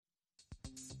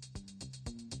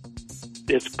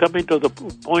It's coming to the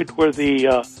point where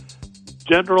the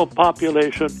general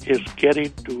population is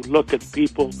getting to look at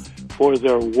people for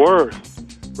their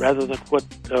worth rather than what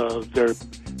their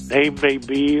name may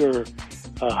be or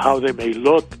how they may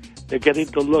look. They're getting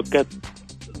to look at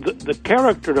the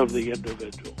character of the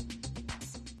individual.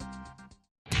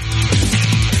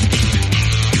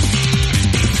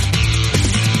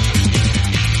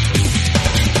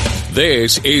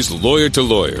 This is Lawyer to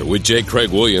Lawyer with J. Craig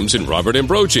Williams and Robert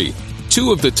Ambrogi,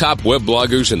 two of the top web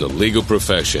bloggers in the legal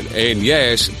profession. And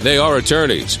yes, they are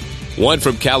attorneys, one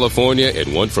from California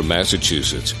and one from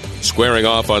Massachusetts, squaring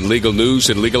off on legal news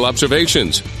and legal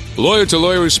observations. Lawyer to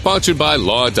Lawyer is sponsored by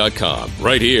Law.com,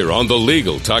 right here on the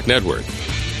Legal Talk Network.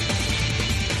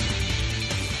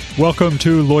 Welcome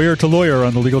to Lawyer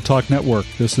on the Legal Talk Network.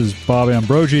 This is Bob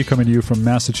Ambrogi coming to you from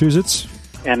Massachusetts.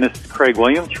 And this is Craig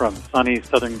Williams from sunny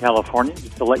Southern California.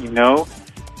 Just to let you know,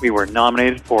 we were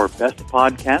nominated for Best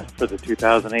Podcast for the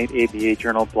 2008 ABA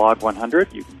Journal Blog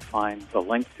 100. You can find the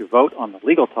link to vote on the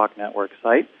Legal Talk Network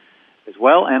site as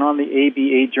well, and on the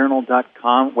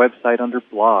abajournal.com website under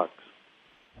blogs.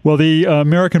 Well, the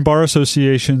American Bar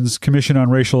Association's Commission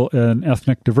on Racial and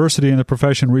Ethnic Diversity in the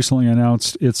Profession recently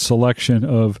announced its selection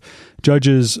of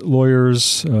judges,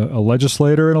 lawyers, a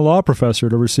legislator, and a law professor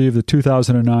to receive the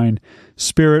 2009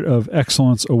 Spirit of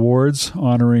Excellence Awards,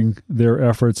 honoring their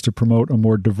efforts to promote a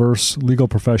more diverse legal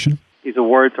profession. These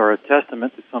awards are a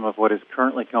testament to some of what is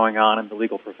currently going on in the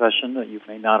legal profession that you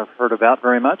may not have heard about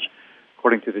very much.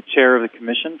 According to the chair of the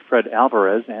commission, Fred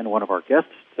Alvarez, and one of our guests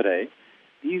today,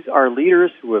 these are leaders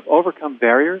who have overcome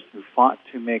barriers, who fought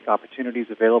to make opportunities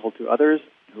available to others,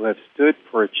 who have stood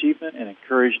for achievement and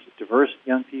encouraged diverse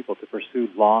young people to pursue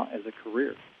law as a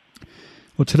career.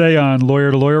 Well, today on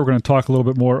Lawyer to Lawyer, we're going to talk a little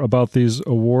bit more about these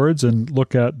awards and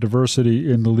look at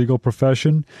diversity in the legal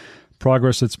profession,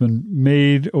 progress that's been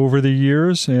made over the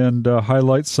years, and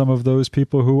highlight some of those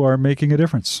people who are making a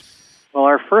difference. Well,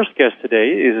 our first guest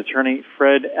today is attorney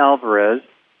Fred Alvarez.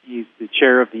 He's the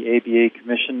chair of the ABA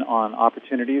Commission on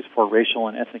Opportunities for Racial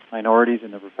and Ethnic Minorities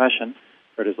in the Profession.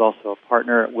 Fred is also a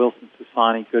partner at Wilson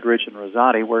Sonsani, Goodrich &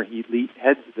 Rosati, where he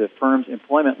heads the firm's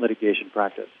employment litigation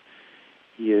practice.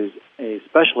 He is a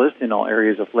specialist in all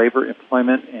areas of labor,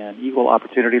 employment, and equal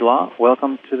opportunity law.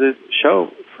 Welcome to the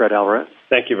show, Fred Alvarez.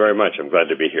 Thank you very much. I'm glad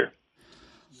to be here.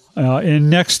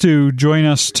 And next to join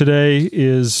us today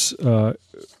is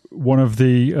one of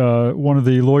the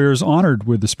lawyers honored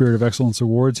with the Spirit of Excellence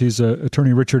Awards. He's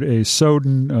attorney Richard A.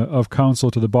 Soden, of counsel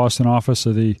to the Boston office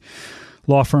of the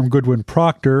law firm Goodwin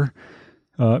Procter.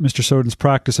 Mr. Soden's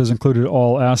practice has included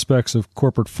all aspects of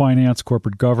corporate finance,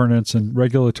 corporate governance, and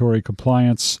regulatory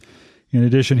compliance. In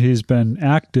addition, he's been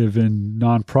active in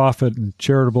nonprofit and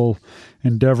charitable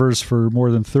endeavors for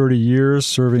more than 30 years,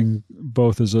 serving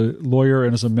both as a lawyer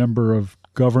and as a member of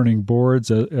governing boards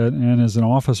and as an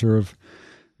officer of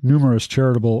numerous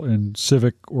charitable and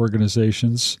civic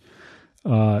organizations.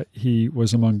 He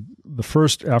was among the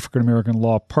first African-American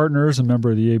law partners, a member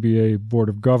of the ABA Board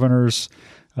of Governors,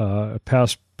 a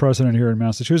past president here in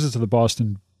Massachusetts of the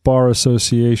Boston Bar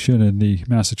Association and the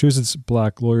Massachusetts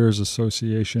Black Lawyers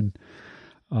Association,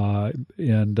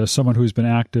 and someone who's been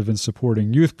active in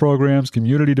supporting youth programs,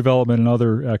 community development, and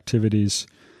other activities,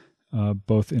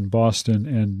 both in Boston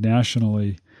and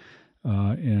nationally,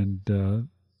 and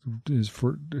is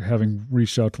for having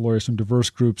reached out to lawyers from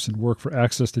diverse groups and work for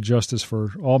access to justice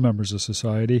for all members of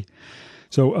society.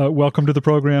 So welcome to the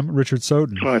program, Richard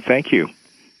Soden. Well, thank you.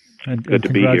 And Good to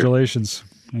be here. Congratulations.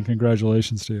 And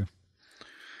congratulations to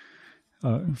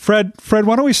you. Fred,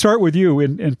 why don't we start with you,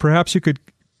 and perhaps you could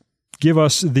give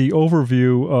us the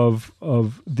overview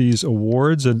of these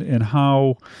awards and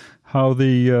how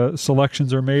the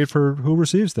selections are made for who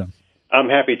receives them. I'm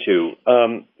happy to.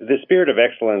 The Spirit of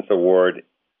Excellence Award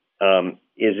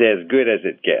is as good as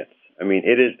it gets. I mean,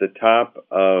 it is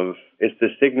it's the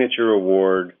signature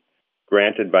award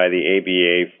granted by the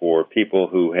ABA for people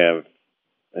who have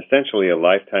essentially a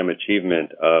lifetime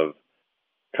achievement of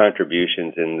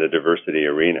contributions in the diversity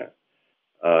arena.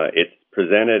 It's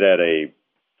presented at a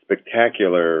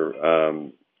spectacular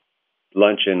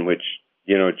luncheon, which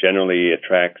generally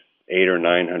attracts 800 or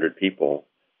 900 people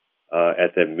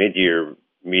at the mid-year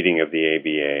meeting of the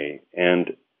ABA,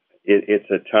 and it's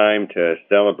a time to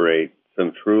celebrate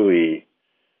some truly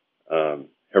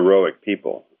heroic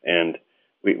people. And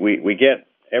we get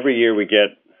every year we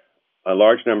get a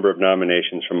large number of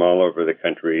nominations from all over the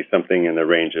country, something in the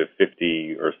range of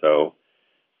 50 or so.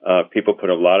 People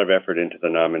put a lot of effort into the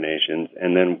nominations,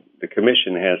 and then the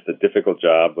commission has the difficult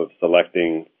job of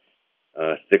selecting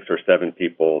 6 or 7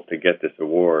 people to get this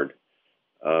award.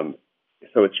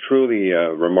 so it's truly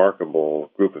a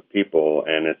remarkable group of people,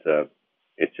 and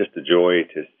it's just a joy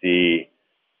to see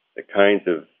the kinds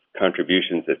of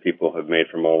contributions that people have made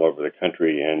from all over the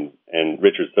country, and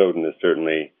Richard Soden is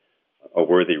certainly a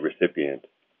worthy recipient.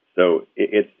 So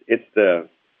it's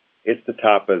the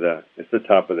top of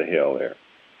the hill there.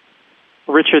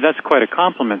 Well, Richard, that's quite a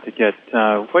compliment to get.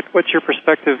 What's your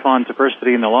perspective on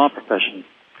diversity in the law profession?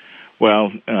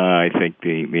 Well, I think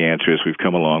the answer is we've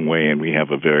come a long way, and we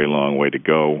have a very long way to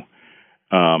go.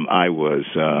 I was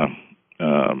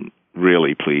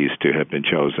really pleased to have been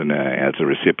chosen as a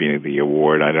recipient of the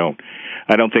award. I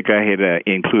don't think I had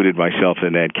included myself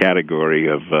in that category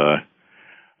of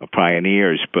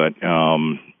pioneers, but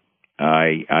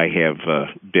I have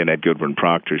been at Goodwin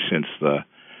Procter since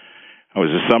I was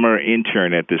a summer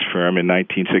intern at this firm in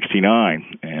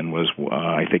 1969, and was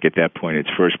I think at that point its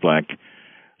first black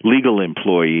legal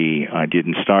employee. I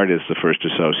didn't start as the first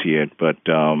associate, but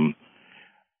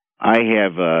I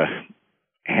have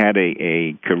had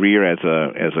a career as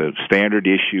a standard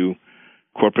issue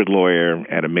corporate lawyer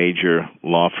at a major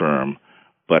law firm,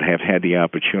 but have had the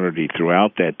opportunity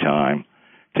throughout that time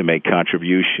to make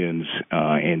contributions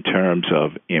in terms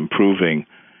of improving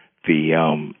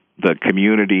the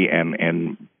community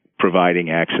and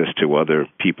providing access to other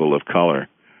people of color.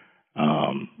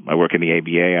 I work in the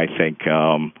ABA, I think,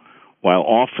 while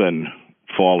often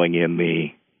falling in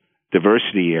the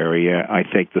diversity area, I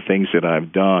think the things that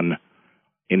I've done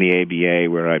in the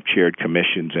ABA, where I've chaired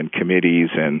commissions and committees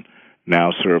and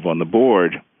now serve on the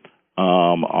board,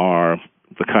 are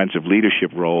the kinds of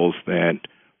leadership roles that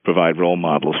provide role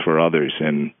models for others.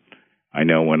 And I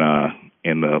know when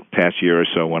in the past year or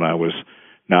so, when I was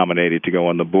nominated to go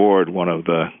on the board, one of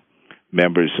the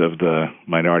members of the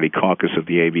Minority Caucus of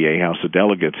the ABA House of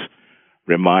Delegates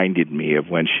reminded me of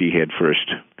when she had first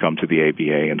come to the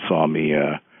ABA and saw me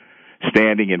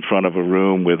standing in front of a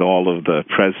room with all of the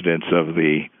presidents of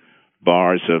the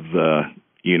bars of the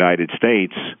United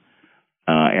States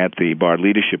at the Bar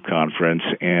Leadership Conference,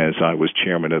 as I was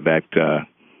chairman of that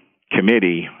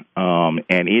committee,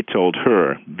 and it told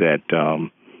her that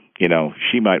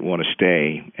she might want to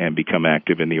stay and become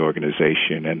active in the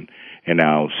organization, and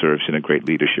now serves in a great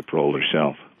leadership role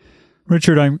herself.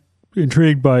 Richard, I'm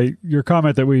intrigued by your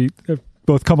comment that we have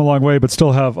both come a long way but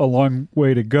still have a long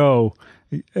way to go.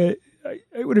 I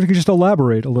wonder if you could just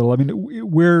elaborate a little. I mean,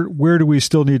 where do we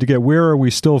still need to get? Where are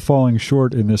we still falling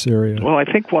short in this area? Well, I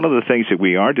think one of the things that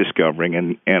we are discovering,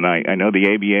 and I know the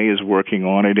ABA is working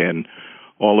on it, and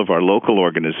all of our local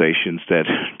organizations that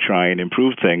try and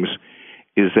improve things,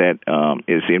 is that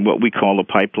is in what we call the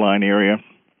pipeline area.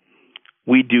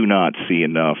 We do not see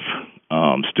enough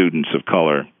students of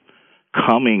color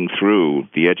coming through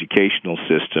the educational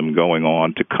system, going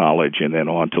on to college and then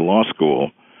on to law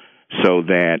school, so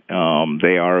that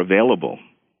they are available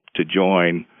to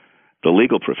join the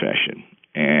legal profession.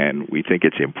 And we think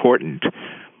it's important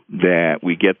that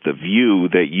we get the view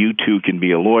that you too can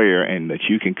be a lawyer and that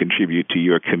you can contribute to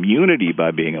your community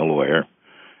by being a lawyer,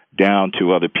 down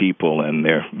to other people. And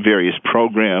there are various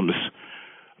programs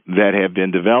that have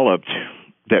been developed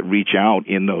that reach out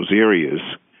in those areas.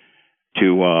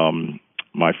 To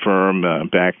my firm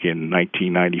back in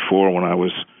 1994, when I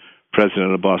was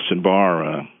president of the Boston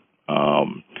Bar,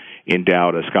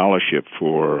 endowed a scholarship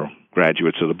for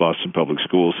graduates of the Boston Public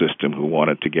School System who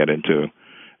wanted to get into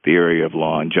the area of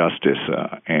law and justice.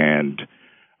 And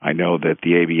I know that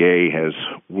the ABA has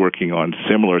working on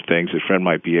similar things that Fred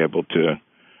might be able to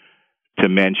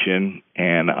mention,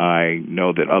 and I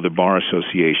know that other bar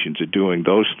associations are doing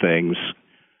those things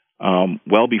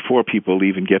well before people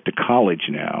even get to college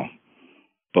now.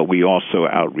 But we also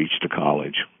outreach to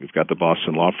college. We've got the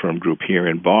Boston Law Firm Group here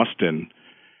in Boston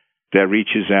that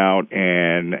reaches out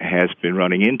and has been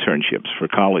running internships for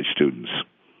college students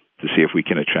to see if we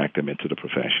can attract them into the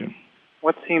profession.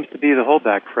 What seems to be the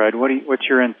holdback, Fred? What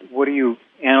do you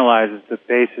analyze as the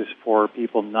basis for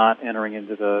people not entering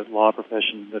into the law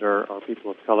profession that are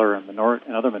people of color and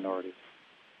other minorities?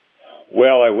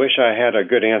 Well, I wish I had a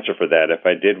good answer for that. If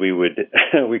I did,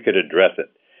 we could address it.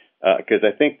 Because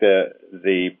I think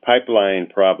the pipeline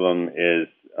problem is,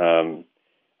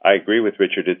 I agree with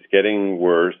Richard, it's getting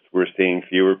worse. We're seeing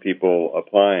fewer people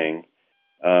applying.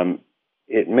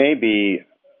 It may be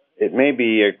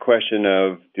a question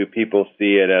of, do people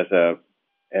see it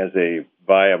as a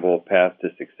viable path to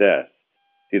success,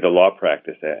 see the law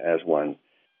practice as one.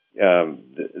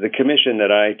 The commission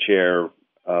that I chair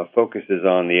focuses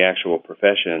on the actual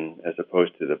profession as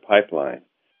opposed to the pipeline.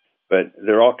 But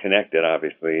they're all connected,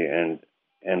 obviously, and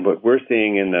what we're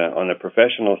seeing on the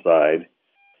professional side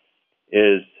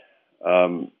is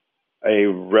a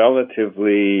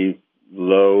relatively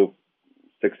low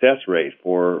success rate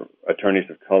for attorneys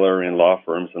of color in law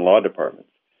firms and law departments.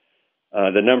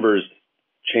 The numbers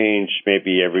change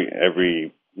maybe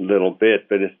every little bit,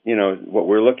 but it's, what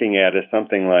we're looking at is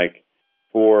something like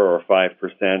 4 or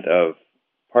 5% of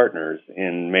partners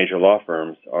in major law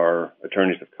firms are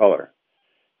attorneys of color,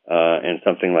 and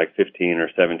something like 15 or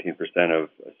 17% of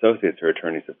associates are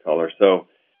attorneys of color. So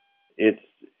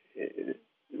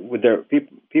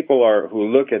people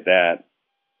who look at that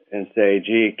and say,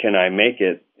 "Gee, can I make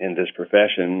it in this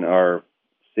profession?" are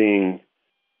seeing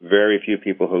very few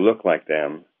people who look like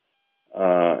them,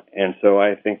 and so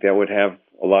I think that would have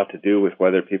a lot to do with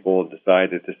whether people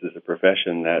decide that this is a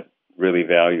profession that really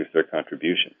values their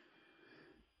contribution.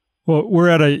 Well, we're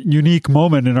at a unique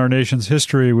moment in our nation's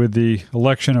history with the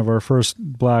election of our first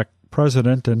black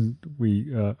president, and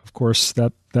we, of course,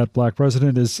 that black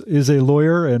president is a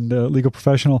lawyer and a legal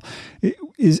professional.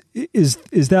 Is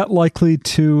that likely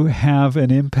to have an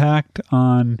impact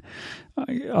on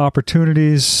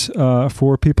opportunities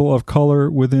for people of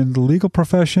color within the legal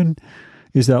profession?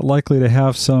 Is that likely to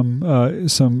have some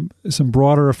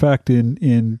broader effect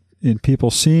in people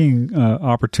seeing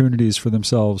opportunities for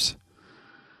themselves?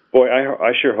 Boy,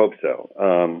 I sure hope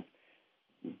so,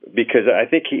 because I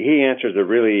think he answers a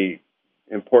really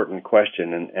important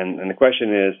question, and the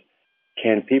question is,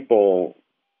 can people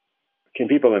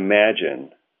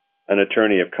imagine an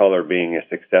attorney of color being a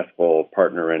successful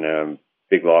partner in a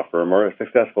big law firm or a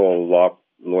successful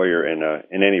lawyer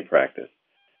in any practice?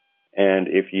 And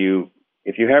if you're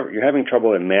having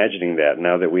trouble imagining that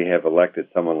now that we have elected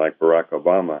someone like Barack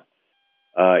Obama,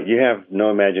 you have no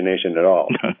imagination at all.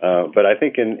 But I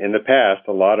think in the past,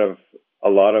 a lot of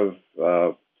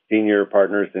senior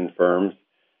partners in firms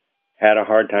had a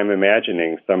hard time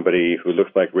imagining somebody who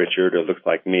looks like Richard or looks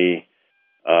like me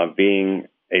being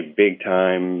a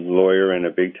big-time lawyer in a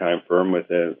big-time firm with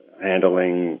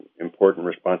handling important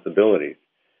responsibilities.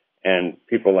 And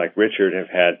people like Richard have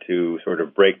had to sort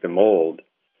of break the mold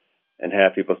and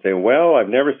have people say, "Well, I've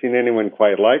never seen anyone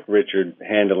quite like Richard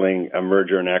handling a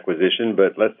merger and acquisition,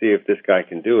 but let's see if this guy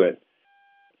can do it."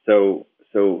 So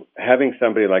having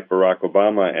somebody like Barack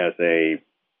Obama as a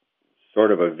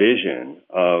sort of a vision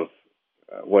of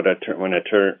what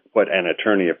an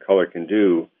attorney of color can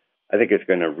do, I think it's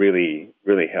going to really,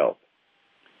 really help.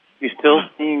 Are you still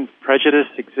seeing prejudice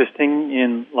existing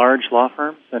in large law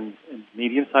firms and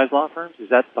medium-sized law firms? Is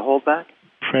that the holdback?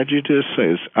 Prejudice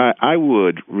is, I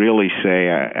would really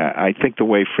say, I think the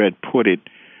way Fred put it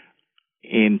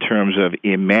in terms of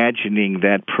imagining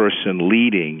that person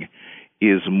leading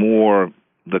is more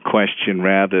the question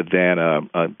rather than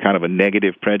a kind of a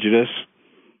negative prejudice.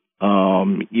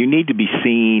 You need to be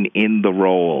seen in the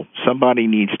role. Somebody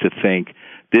needs to think,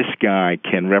 this guy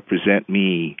can represent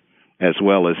me as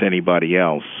well as anybody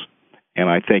else. And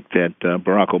I think that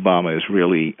Barack Obama is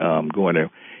really going to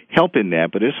help in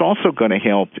that, but it's also going to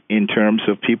help in terms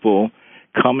of people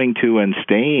coming to and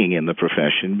staying in the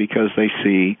profession because they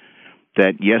see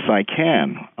that, yes, I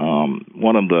can.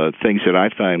 One of the things that I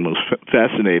find most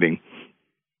fascinating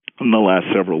in the last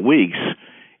several weeks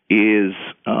is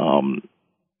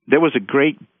there was a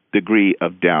great degree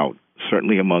of doubt,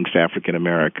 certainly amongst African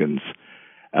Americans,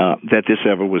 that this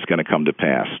ever was going to come to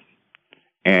pass.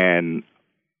 And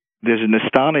there's an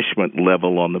astonishment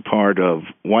level on the part of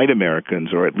white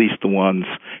Americans, or at least the ones,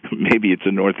 maybe it's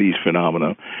a Northeast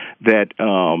phenomenon, that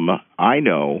I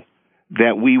know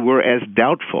that we were as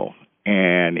doubtful.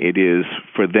 And it is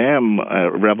for them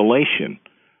a revelation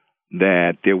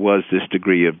that there was this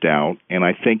degree of doubt. And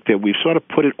I think that we've sort of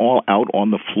put it all out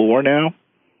on the floor now.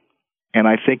 And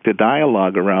I think the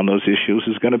dialogue around those issues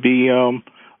is going to be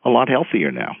a lot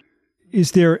healthier now.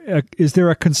 Is there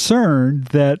a concern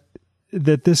that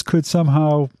this could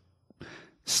somehow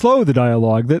slow the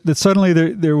dialogue? That suddenly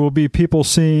there will be people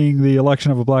seeing the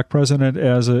election of a black president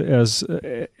as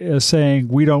saying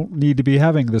we don't need to be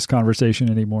having this conversation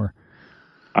anymore?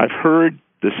 I've heard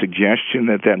the suggestion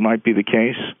that might be the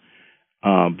case,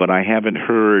 but I haven't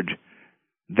heard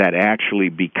that actually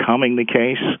becoming the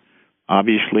case.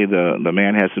 Obviously, the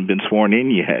man hasn't been sworn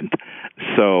in yet,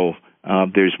 so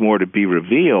there's more to be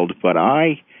revealed. But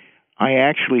I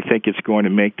actually think it's going to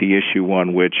make the issue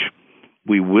one which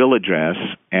we will address,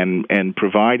 and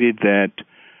provided that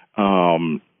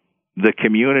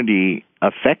the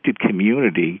affected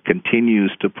community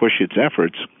continues to push its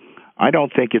efforts, I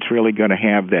don't think it's really going to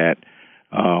have that.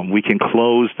 We can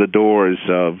close the doors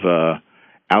of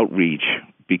outreach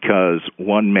because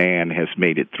one man has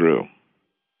made it through.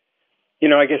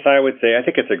 I guess I would say, I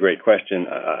think it's a great question.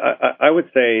 I would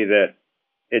say that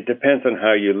it depends on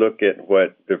how you look at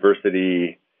what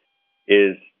diversity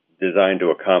is designed to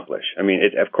accomplish. I mean,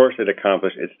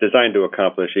 it's designed to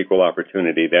accomplish equal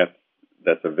opportunity.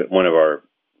 That's one of our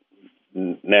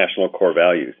national core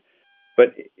values.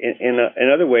 But in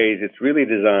other ways, it's really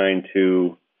designed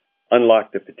to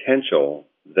unlock the potential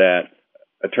that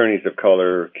attorneys of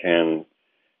color can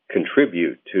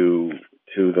contribute to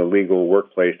the legal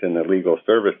workplace and the legal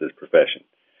services profession.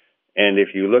 And if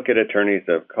you look at attorneys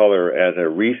of color as a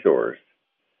resource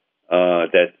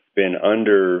that's been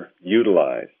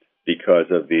underutilized because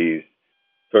of these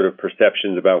sort of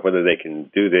perceptions about whether they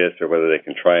can do this or whether they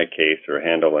can try a case or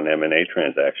handle an M&A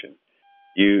transaction,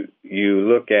 you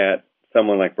look at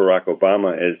someone like Barack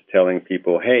Obama as telling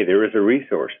people, hey, there is a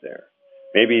resource there.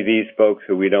 Maybe these folks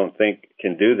who we don't think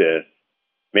can do this,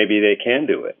 maybe they can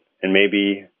do it. And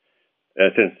maybe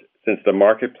since the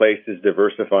marketplace is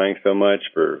diversifying so much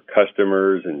for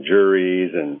customers and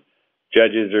juries and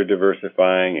judges are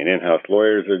diversifying and in-house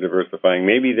lawyers are diversifying,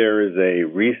 maybe there is a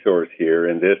resource here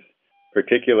in this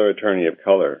particular attorney of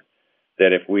color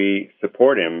that if we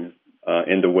support him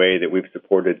in the way that we've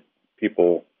supported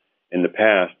people in the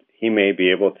past, he may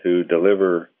be able to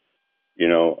deliver,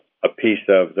 a piece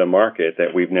of the market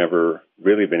that we've never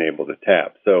really been able to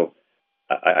tap. So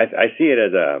I see it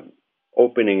as a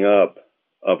opening up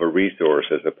of a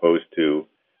resource as opposed to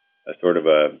a sort of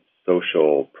a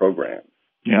social program.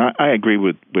 Yeah, I agree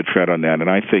with Fred on that, and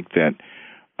I think that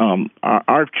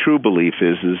our true belief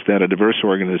is that a diverse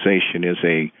organization is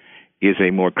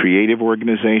a more creative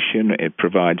organization. It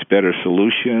provides better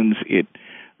solutions.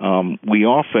 We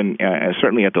often,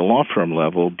 certainly at the law firm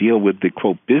level, deal with the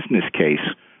quote business case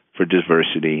for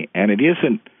diversity, and it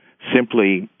isn't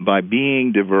simply by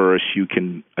being diverse you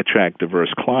can attract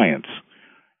diverse clients.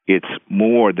 It's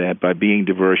more that by being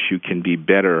diverse you can be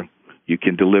better, you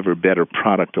can deliver better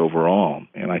product overall,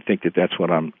 and I think that that's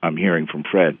what I'm hearing from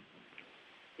Fred.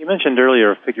 You mentioned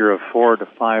earlier a figure of 4 to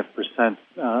 5%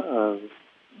 of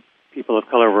people of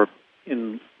color were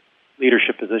in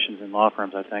leadership positions in law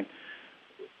firms, I think.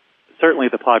 Certainly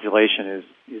the population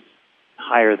is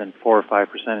higher than 4 or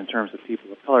 5% in terms of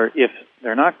people of color. If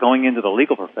they're not going into the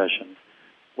legal profession,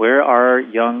 where are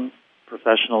young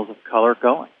professionals of color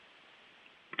going?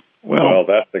 Well,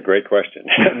 that's a great question.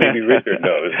 Maybe Richard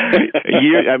knows.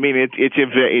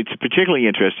 It's a particularly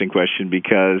interesting question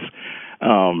because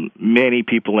many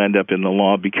people end up in the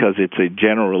law because it's a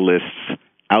generalist's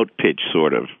outpitch,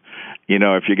 sort of.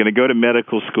 If you're going to go to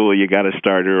medical school, you got to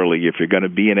start early. If you're going to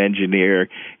be an engineer,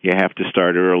 you have to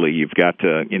start early. You've got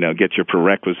to, get your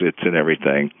prerequisites and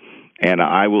everything. And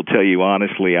I will tell you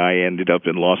honestly, I ended up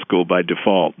in law school by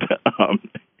default.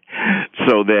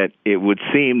 So that it would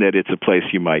seem that it's a place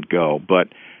you might go. But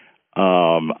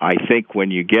I think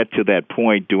when you get to that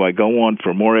point, do I go on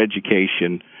for more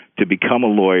education to become a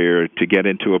lawyer, to get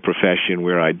into a profession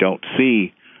where I don't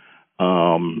see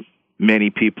many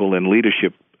people in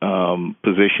leadership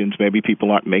positions? Maybe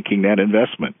people aren't making that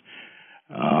investment.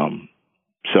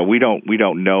 So we don't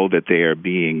know that they are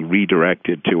being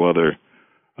redirected to other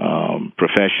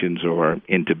professions or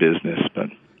into business, but.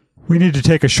 We need to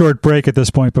take a short break at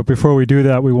this point, but before we do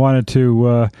that, we wanted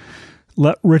to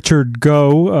let Richard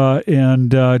go and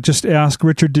just ask,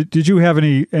 Richard, did you have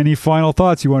any final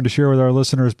thoughts you wanted to share with our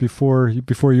listeners before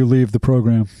you leave the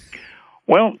program?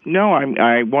 Well, no,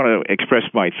 I want to express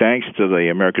my thanks to the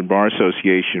American Bar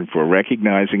Association for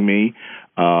recognizing me.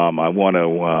 I want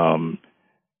to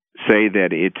say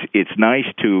that it's nice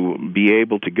to be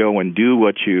able to go and do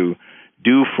what you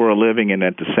do for a living and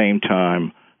at the same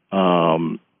time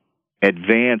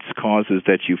advance causes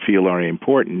that you feel are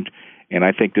important. And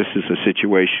I think this is a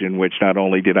situation in which not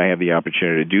only did I have the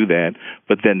opportunity to do that,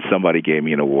 but then somebody gave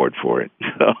me an award for it.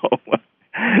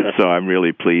 So I'm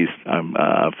really pleased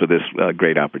for this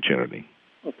great opportunity.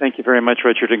 Well, thank you very much,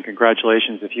 Richard, and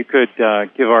congratulations. If you could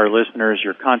give our listeners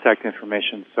your contact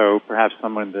information so perhaps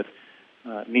someone that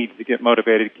needs to get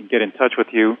motivated can get in touch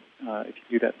with you, if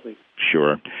you do that, please.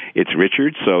 Sure. It's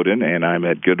Richard Soden, and I'm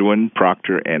at Goodwin,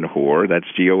 Procter & Hoare. That's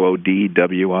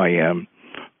GOODWIM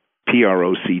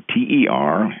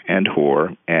PROCTER and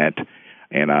Hoare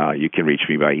and you can reach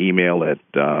me by email at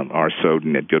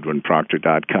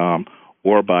rsoden@goodwinprocter.com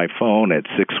or by phone at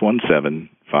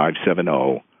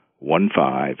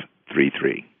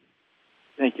 617-570-1533.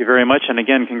 Thank you very much, and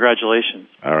again, congratulations.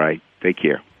 All right. Take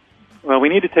care. Well, we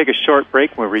need to take a short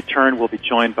break. When we return, we'll be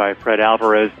joined by Fred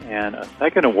Alvarez and a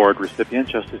second award recipient,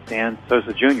 Justice Dan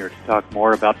Sosa Jr., to talk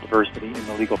more about diversity in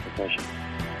the legal profession.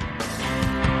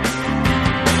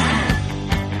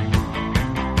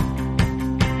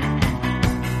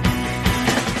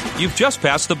 You've just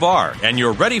passed the bar, and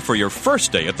you're ready for your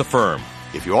first day at the firm.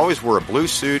 If you always wear a blue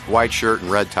suit, white shirt,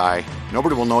 and red tie,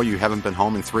 nobody will know you haven't been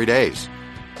home in 3 days.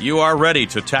 You are ready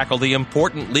to tackle the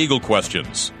important legal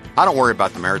questions. I don't worry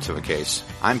about the merits of a case.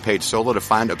 I'm paid solo to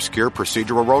find obscure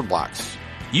procedural roadblocks.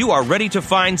 You are ready to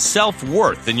find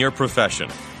self-worth in your profession.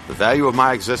 The value of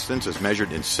my existence is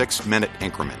measured in 6-minute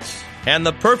increments. And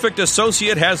the Perfect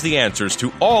Associate has the answers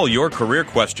to all your career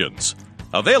questions.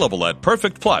 Available at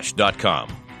perfectplush.com.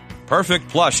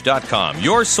 Perfectplush.com,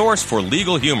 your source for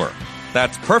legal humor.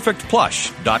 That's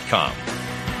perfectplush.com.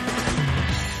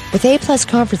 With A+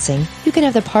 Conferencing, you can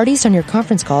have the parties on your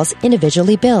conference calls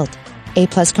individually billed. A+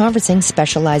 Conferencing,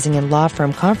 specializing in law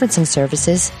firm conferencing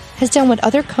services, has done what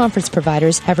other conference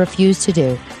providers have refused to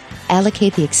do: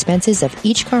 allocate the expenses of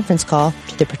each conference call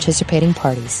to the participating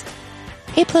parties.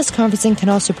 A+ Conferencing can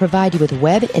also provide you with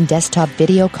web and desktop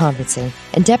video conferencing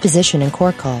and deposition and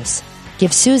court calls.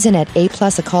 Give Susan at A+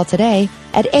 a call today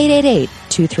at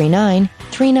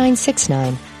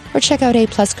 888-239-3969 or check out A+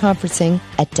 Conferencing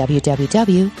at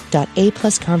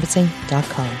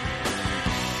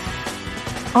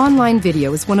www.aplusconferencing.com. Online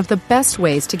video is one of the best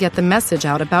ways to get the message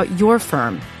out about your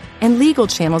firm, and Legal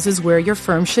Channels is where your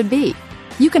firm should be.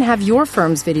 You can have your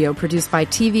firm's video produced by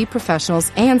TV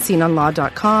professionals and seen on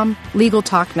Law.com, Legal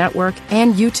Talk Network,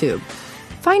 and YouTube.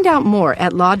 Find out more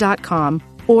at Law.com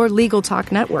or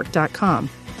LegalTalkNetwork.com.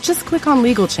 Just click on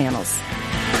Legal Channels.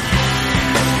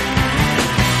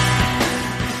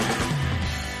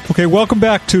 Okay, welcome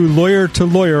back to Lawyer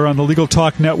on the Legal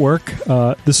Talk Network.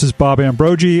 This is Bob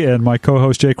Ambrogi, and my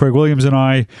co-host J. Craig Williams and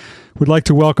I would like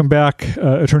to welcome back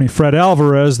Attorney Fred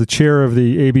Alvarez, the chair of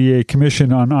the ABA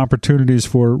Commission on Opportunities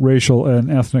for Racial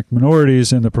and Ethnic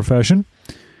Minorities in the Profession.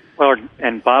 Well,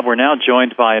 and Bob, we're now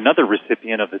joined by another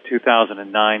recipient of the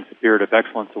 2009 Spirit of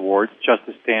Excellence Awards,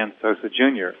 Justice Dan Sosa,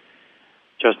 Jr.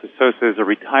 Justice Sosa is a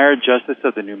retired justice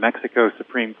of the New Mexico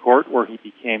Supreme Court, where he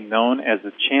became known as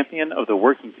the champion of the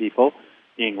working people,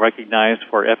 being recognized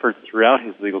for efforts throughout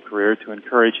his legal career to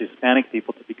encourage Hispanic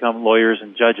people to become lawyers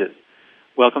and judges.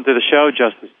 Welcome to the show,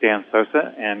 Justice Dan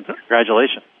Sosa, and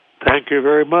congratulations. Thank you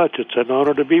very much. It's an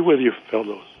honor to be with you,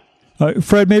 fellows.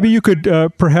 Fred, maybe you could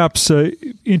perhaps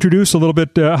introduce a little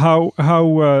bit how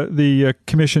the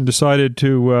commission decided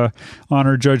to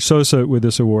honor Judge Sosa with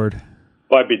this award.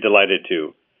 Well, I'd be delighted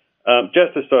to.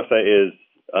 Justice Sosa is,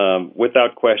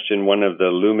 without question, one of the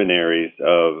luminaries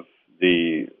of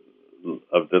the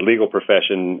legal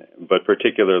profession, but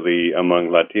particularly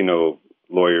among Latino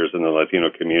lawyers in the Latino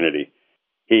community.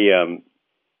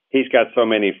 He's got so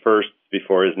many firsts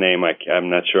before his name. I'm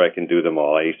not sure I can do them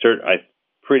all. I'm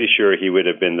pretty sure he would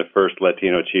have been the first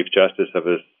Latino Chief Justice of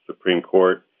the Supreme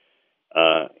Court.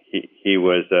 He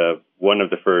was one of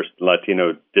the first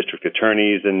Latino district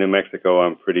attorneys in New Mexico,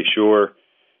 I'm pretty sure.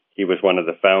 He was one of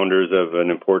the founders of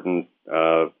an important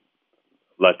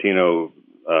Latino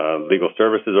legal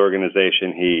services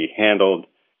organization. He handled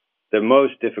the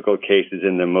most difficult cases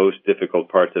in the most difficult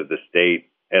parts of the state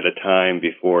at a time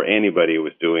before anybody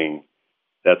was doing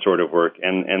that sort of work.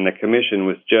 And the commission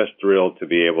was just thrilled to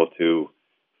be able to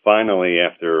finally,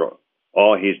 after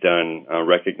all he's done,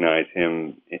 recognize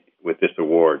him with this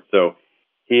award. So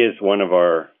he is one of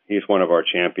our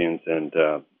champions, and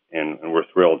we're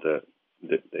thrilled that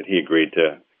he agreed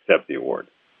to accept the award.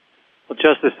 Well,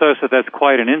 Justice Sosa, that's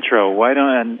quite an intro. Why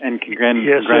don't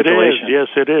congratulations? Yes,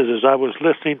 it is. As I was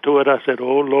listening to it, I said,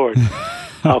 "Oh Lord,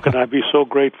 how can I be so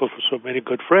grateful for so many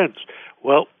good friends?"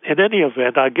 Well, in any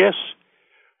event, I guess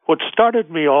what started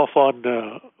me off on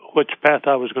which path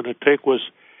I was going to take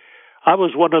was I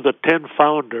was one of the 10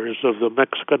 founders of the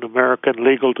Mexican American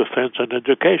Legal Defense and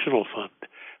Educational Fund,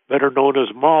 better known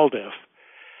as MALDEF.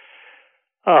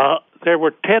 There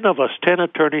were 10 of us, 10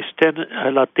 attorneys, 10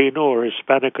 Latino or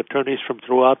Hispanic attorneys from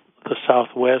throughout the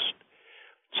Southwest,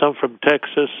 some from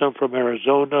Texas, some from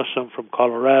Arizona, some from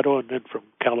Colorado, and then from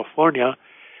California,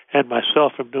 and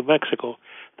myself from New Mexico,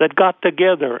 that got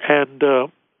together and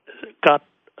got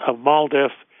a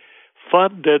MALDEF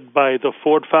funded by the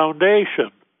Ford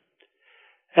Foundation.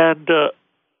 And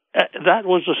that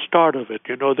was the start of it.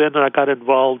 Then I got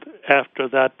involved after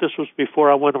that. This was before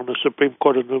I went on the Supreme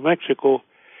Court of New Mexico.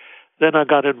 Then I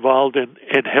got involved in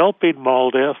helping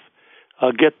MALDEF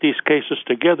get these cases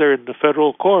together in the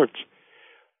federal courts.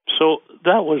 So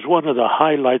that was one of the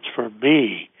highlights for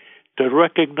me, to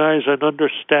recognize and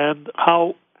understand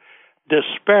how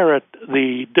disparate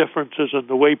the differences in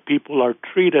the way people are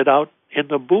treated out in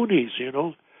the boonies,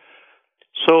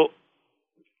 So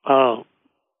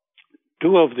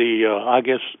two of the,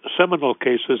 seminal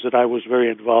cases that I was very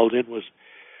involved in was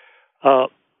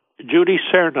Judy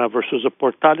Serna versus the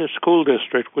Portales School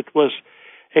District, which was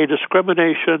a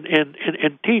discrimination in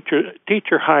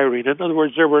teacher hiring. In other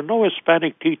words, there were no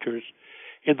Hispanic teachers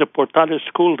in the Portales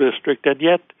School District, and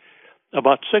yet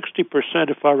about 60%,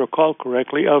 if I recall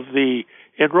correctly, of the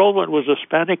enrollment was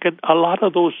Hispanic, and a lot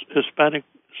of those Hispanic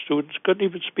students couldn't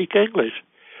even speak English.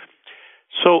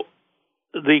 So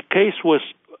the case was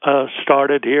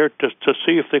started here to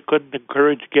see if they couldn't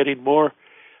encourage getting more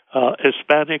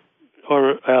Hispanic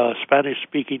or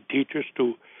Spanish-speaking teachers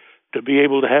to be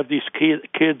able to have these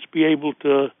kids be able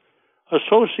to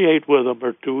associate with them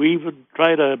or to even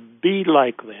try to be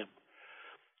like them.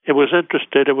 It was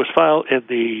filed in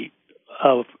the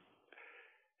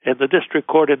district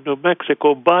court in New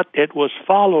Mexico, but it was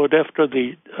followed after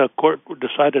the court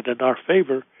decided in our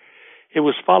favor. It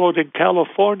was followed in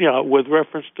California with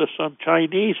reference to some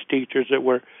Chinese teachers that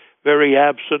were very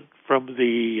absent from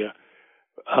the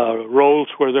roles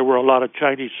where there were a lot of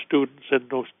Chinese students and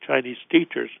no Chinese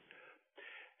teachers.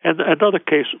 And another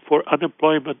case for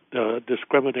unemployment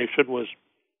discrimination was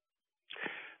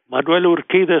Manuel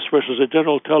Urquidez versus the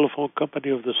General Telephone Company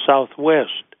of the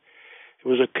Southwest. It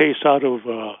was a case out of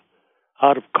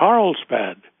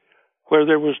Carlsbad where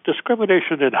there was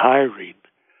discrimination in hiring.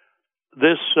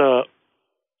 This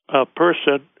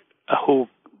person who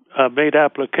made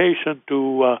application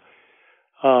to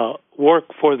work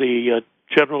for the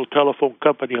General Telephone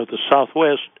Company of the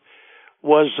Southwest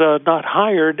was not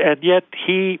hired, and yet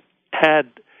he had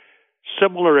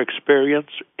similar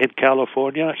experience in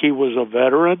California. He was a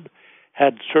veteran,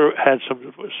 had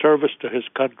some service to his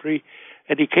country,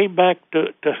 and he came back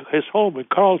to his home in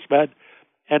Carlsbad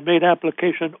and made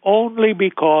application only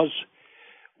because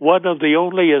one of the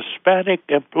only Hispanic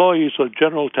employees of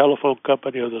General Telephone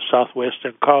Company of the Southwest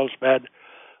in Carlsbad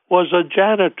was a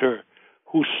janitor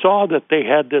who saw that they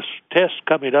had this test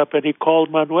coming up, and he called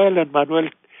Manuel, and Manuel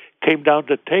came down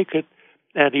to take it,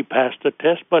 and he passed the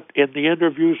test. But in the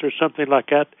interviews or something like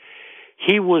that,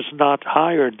 he was not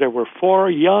hired. There were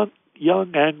 4 young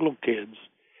Anglo kids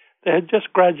that had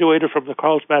just graduated from the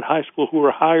Carlsbad High School who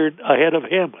were hired ahead of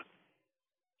him.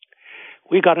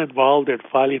 We got involved in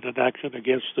filing an action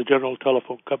against the General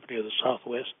Telephone Company of the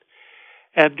Southwest.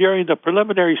 And during the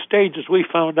preliminary stages, we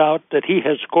found out that he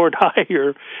had scored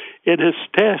higher in his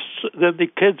tests than the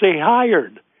kids they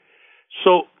hired.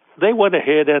 So they went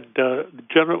ahead and,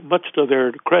 much to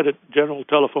their credit, General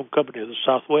Telephone Company of the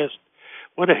Southwest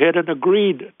went ahead and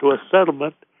agreed to a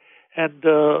settlement, and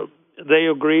they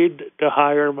agreed to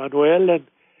hire Manuel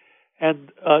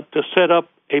and to set up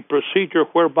a procedure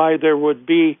whereby there would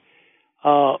be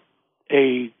a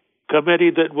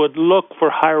committee that would look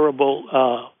for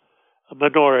hireable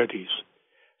minorities.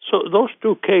 So those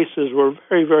 2 cases were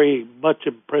very, very much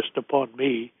impressed upon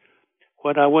me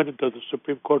when I went into the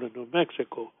Supreme Court of New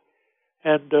Mexico.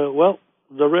 And,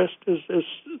 the rest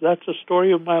that's a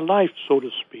story of my life, so to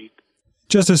speak.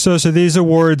 Justice Sosa, these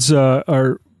awards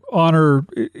honor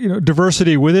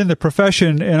diversity within the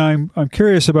profession, and I'm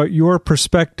curious about your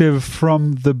perspective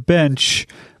from the bench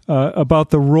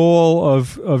about the role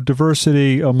of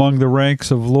diversity among the ranks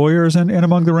of lawyers and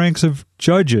among the ranks of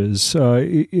judges.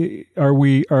 Are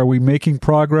we making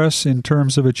progress in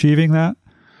terms of achieving that?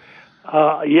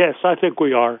 Yes, I think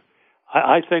we are.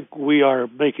 I think we are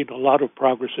making a lot of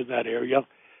progress in that area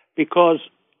because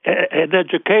an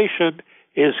education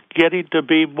is getting to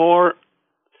be more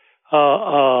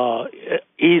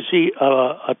easy,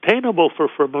 attainable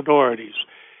for minorities.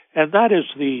 And that is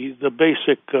the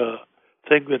basic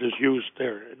thing that is used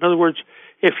there. In other words,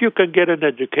 if you can get an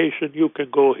education, you can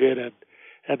go ahead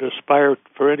and aspire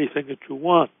for anything that you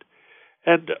want.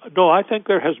 And no, I think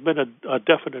there has been a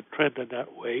definite trend in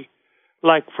that way.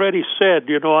 Like Freddie said,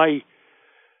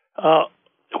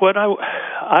 when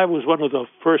I was one of the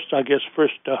first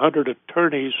 100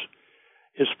 attorneys,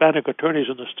 Hispanic attorneys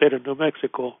in the state of New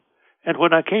Mexico. And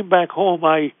when I came back home,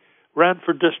 I ran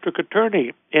for district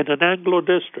attorney in an Anglo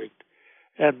district.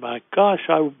 And my gosh,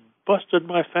 I busted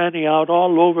my fanny out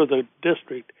all over the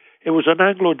district. It was an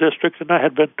Anglo district, and I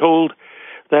had been told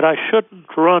that I shouldn't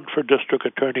run for district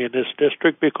attorney in this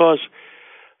district because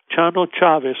Chano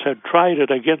Chavez had tried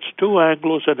it against 2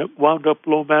 Anglos, and it wound up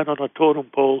low man on a totem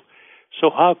pole. So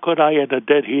how could I, in a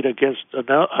dead heat against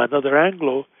another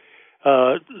Anglo,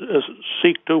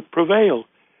 seek to prevail?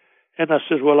 And I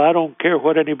said, well, I don't care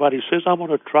what anybody says. I'm going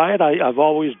to try it. I've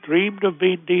always dreamed of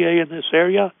being DA in this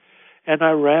area. And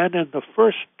I ran in the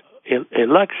first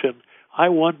election. I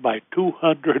won by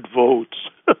 200 votes.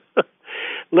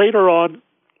 Later on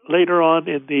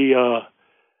in the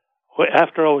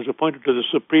after I was appointed to the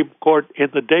Supreme Court, in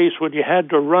the days when you had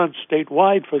to run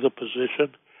statewide for the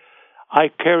position, I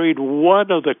carried one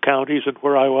of the counties, and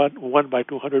where I won by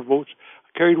 200 votes,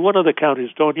 I carried one of the counties,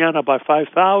 Doñana, by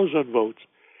 5,000 votes.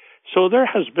 So there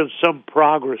has been some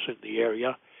progress in the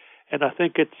area, and I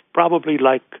think it's probably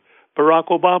like Barack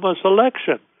Obama's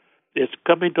election. it's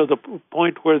coming to the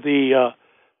point where the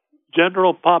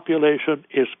general population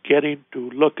is getting to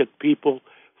look at people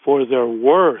for their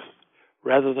worth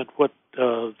rather than what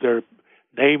their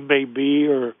name may be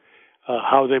or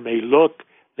how they may look.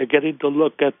 They're getting to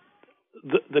look at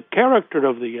the character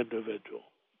of the individual.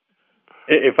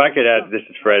 If I could add, this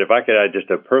is Fred, if I could add just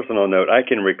a personal note, I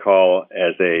can recall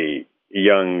as a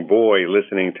young boy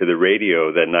listening to the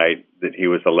radio that night that he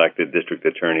was elected district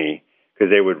attorney,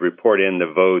 because they would report in the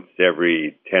votes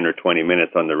every 10 or 20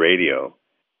 minutes on the radio.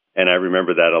 And I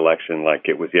remember that election like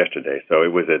it was yesterday. So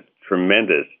it was a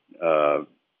tremendous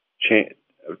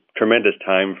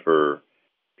time for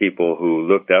people who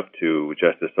looked up to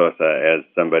Justice Sosa as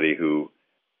somebody who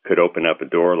could open up a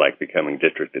door like becoming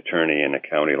district attorney in a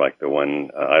county like the one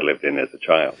I lived in as a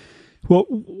child. Well,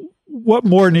 what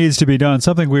more needs to be done?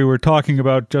 Something we were talking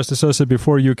about, Justice Sosa,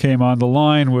 before you came on the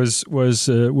line was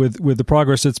with the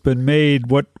progress that's been made.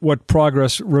 What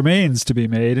progress remains to be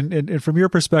made, and from your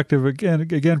perspective,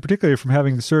 again, particularly from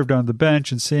having served on the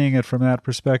bench and seeing it from that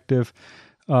perspective,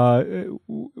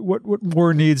 what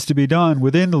more needs to be done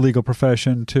within the legal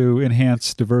profession to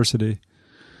enhance diversity?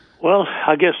 Well,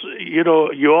 I guess,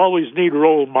 you always need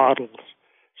role models.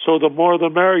 So the more the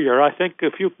merrier. I think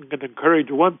if you can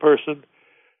encourage one person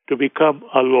to become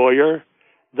a lawyer,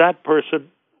 that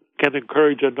person can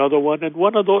encourage another one. And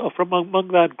one of those from among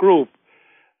that group,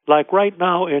 like right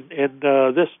now in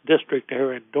this district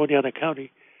here in Doña Ana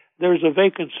County, there's a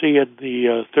vacancy in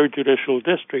the 3rd Judicial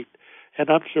District. And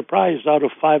I'm surprised out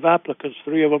of 5 applicants,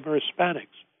 3 of them are Hispanics.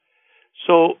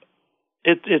 So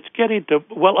it's getting to,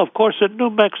 well, of course, in New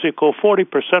Mexico,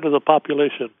 40% of the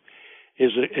population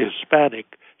is Hispanic.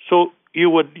 So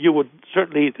you would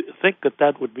certainly think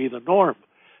that would be the norm,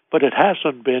 but it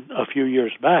hasn't been a few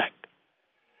years back.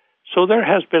 So there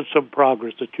has been some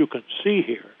progress that you can see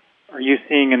here. Are you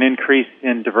seeing an increase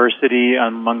in diversity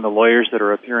among the lawyers that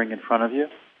are appearing in front of you?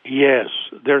 Yes,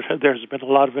 there's been a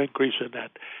lot of increase in that.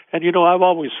 And, I've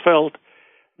always felt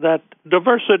that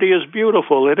diversity is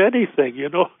beautiful in anything,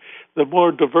 The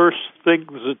more diverse things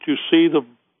that you see, the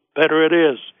better it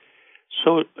is.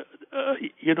 So,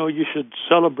 you should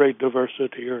celebrate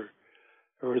diversity or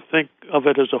think of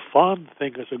it as a fun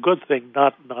thing, as a good thing,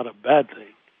 not a bad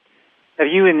thing. Have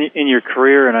you, in your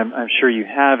career, and I'm sure you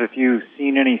have you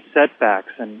seen any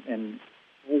setbacks, and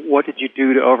what did you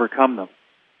do to overcome them?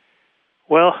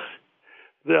 Well,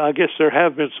 I guess there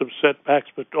have been some setbacks,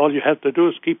 but all you have to do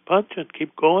is keep punching,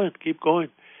 keep going.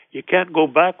 You can't go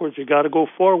backwards, you got to go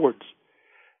forwards.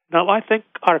 Now, I think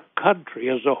our country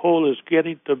as a whole is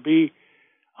getting to be,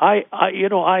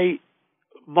 I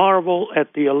marvel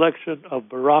at the election of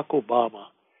Barack Obama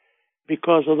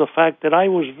because of the fact that I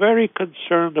was very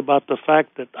concerned about the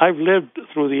fact that I've lived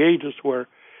through the ages where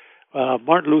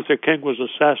Martin Luther King was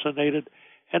assassinated,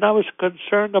 and I was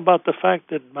concerned about the fact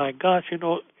that, my gosh,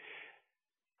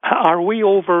 are we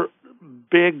over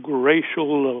big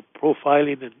racial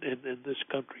profiling in this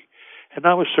country? And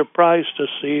I was surprised to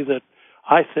see that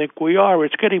I think we are.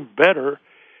 It's getting better.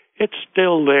 It's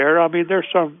still there. I mean, there's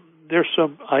some.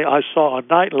 I saw a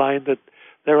Nightline that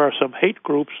there are some hate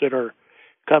groups that are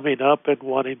coming up and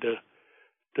wanting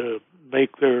to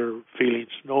make their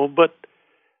feelings known.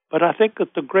 But I think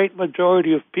that the great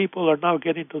majority of people are now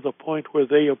getting to the point where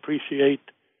they appreciate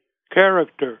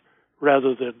character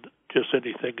rather than just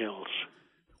anything else.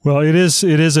 Well, it is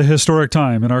a historic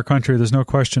time in our country. There's no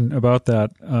question about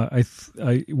that.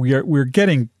 We're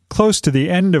getting close to the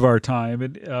end of our time,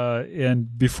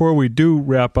 and before we do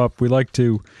wrap up, we'd like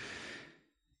to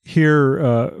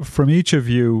hear from each of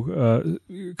you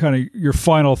kind of your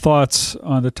final thoughts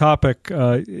on the topic.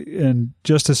 And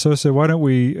Justice Sosa, why don't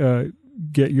we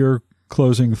get your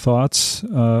closing thoughts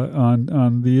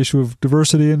on the issue of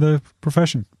diversity in the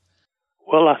profession?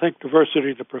 Well, I think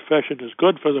diversity in the profession is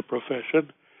good for the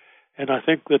profession, and I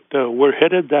think that we're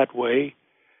headed that way.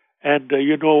 And,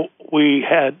 we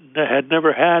had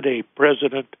never had a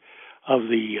president of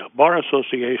the Bar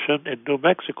Association in New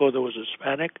Mexico that was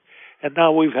Hispanic, and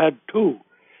now we've had 2.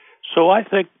 So I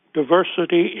think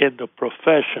diversity in the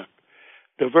profession,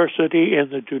 diversity in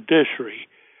the judiciary,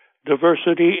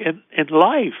 diversity in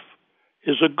life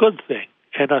is a good thing,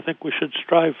 and I think we should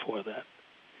strive for that.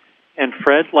 And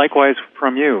Fred, likewise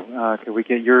from you, could we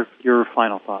get your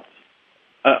final thoughts?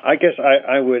 I guess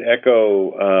I would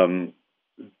echo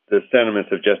the sentiments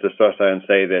of Justice Sosa and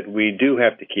say that we do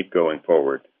have to keep going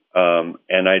forward.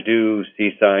 And I do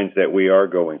see signs that we are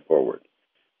going forward.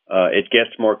 It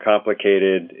gets more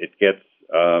complicated. It gets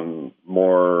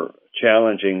more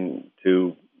challenging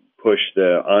to push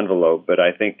the envelope, but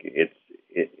I think it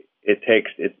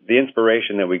takes the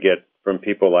inspiration that we get from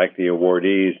people like the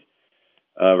awardees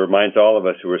reminds all of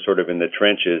us who are sort of in the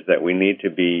trenches that we need to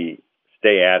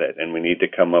stay at it, and we need to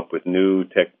come up with new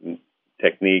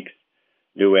techniques,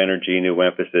 new energy, new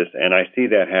emphasis. And I see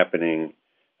that happening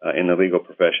in the legal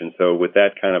profession. So with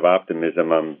that kind of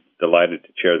optimism, I'm delighted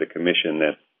to chair the commission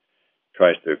that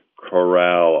tries to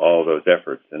corral all those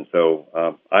efforts. And so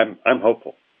I'm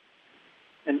hopeful.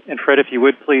 And Fred, if you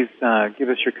would please give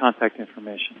us your contact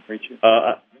information. Reach you.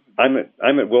 I'm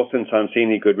at Wilson,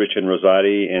 Sonsini, Goodrich, and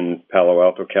Rosati in Palo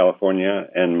Alto, California,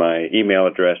 and my email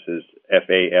address is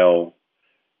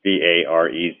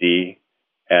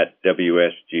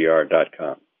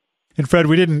falvarez@wsgr.com. And Fred,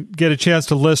 we didn't get a chance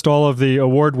to list all of the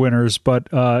award winners, but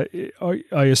I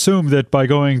assume that by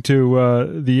going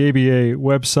to the ABA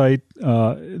website,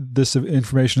 this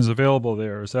information is available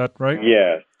there. Is that right?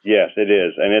 Yes, it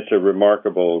is, and it's a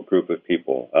remarkable group of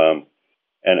people.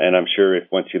 And I'm sure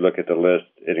if once you look at the list,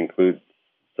 it includes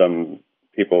some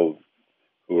people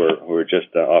who are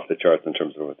just off the charts in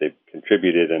terms of what they've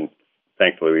contributed. And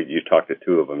thankfully, you talked to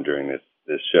two of them during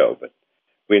this show. But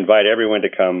we invite everyone to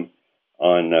come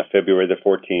on February the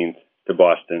 14th to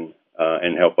Boston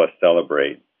and help us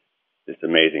celebrate this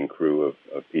amazing crew of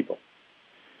people.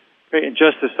 Great. And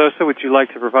Justice Sosa, would you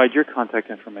like to provide your contact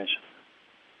information?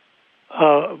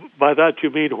 By that you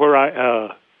mean where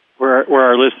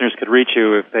our listeners could reach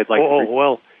you if they'd like to reach you?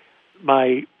 Well,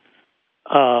 my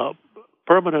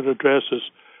permanent address is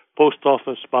Post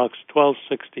Office Box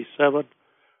 1267,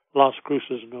 Las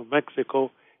Cruces, New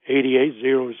Mexico,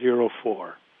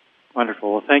 88004.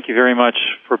 Wonderful. Well, thank you very much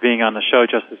for being on the show,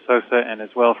 Justice Sosa, and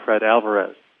as well, Fred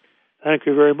Alvarez. Thank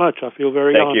you very much. I feel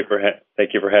very honored.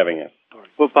 Thank you for having us.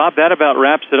 Well, Bob, that about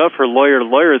wraps it up for Lawyer to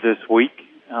Lawyer this week.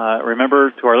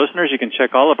 Remember, to our listeners, you can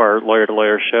check all of our Lawyer to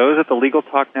Lawyer shows at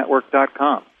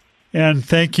thelegaltalknetwork.com. And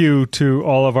thank you to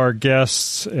all of our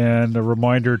guests, and a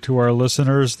reminder to our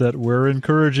listeners that we're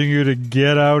encouraging you to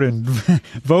get out and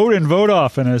vote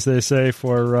often, as they say,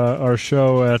 for our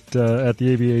show at the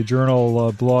ABA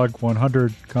Journal Blog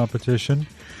 100 competition.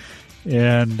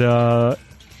 And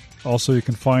also you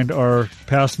can find our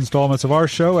past installments of our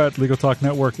show at Legal Talk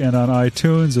Network and on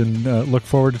iTunes, and look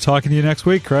forward to talking to you next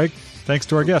week, Craig. Thanks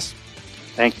to our guests.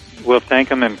 We'll thank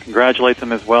them and congratulate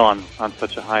them as well on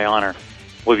such a high honor.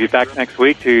 We'll be back next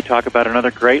week to talk about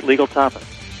another great legal topic.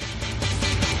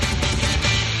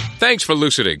 Thanks for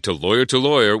listening to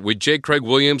Lawyer with J. Craig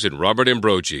Williams and Robert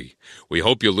Ambrogi. We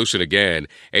hope you'll listen again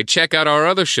and check out our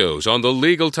other shows on the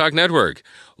Legal Talk Network.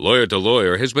 Lawyer to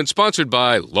Lawyer has been sponsored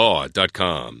by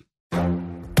Law.com.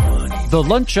 The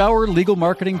Lunch Hour Legal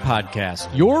Marketing Podcast,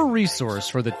 your resource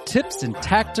for the tips and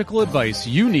tactical advice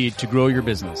you need to grow your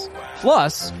business.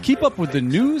 Plus, keep up with the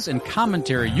news and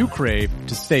commentary you crave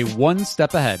to stay one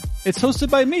step ahead. It's hosted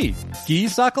by me, Guy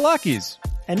Sakalakis.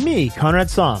 And me, Conrad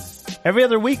Som. Every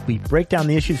other week, we break down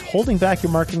the issues holding back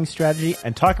your marketing strategy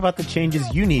and talk about the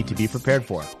changes you need to be prepared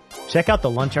for. Check out the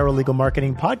Lunch Hour Legal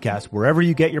Marketing Podcast wherever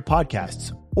you get your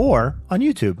podcasts or on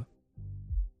YouTube.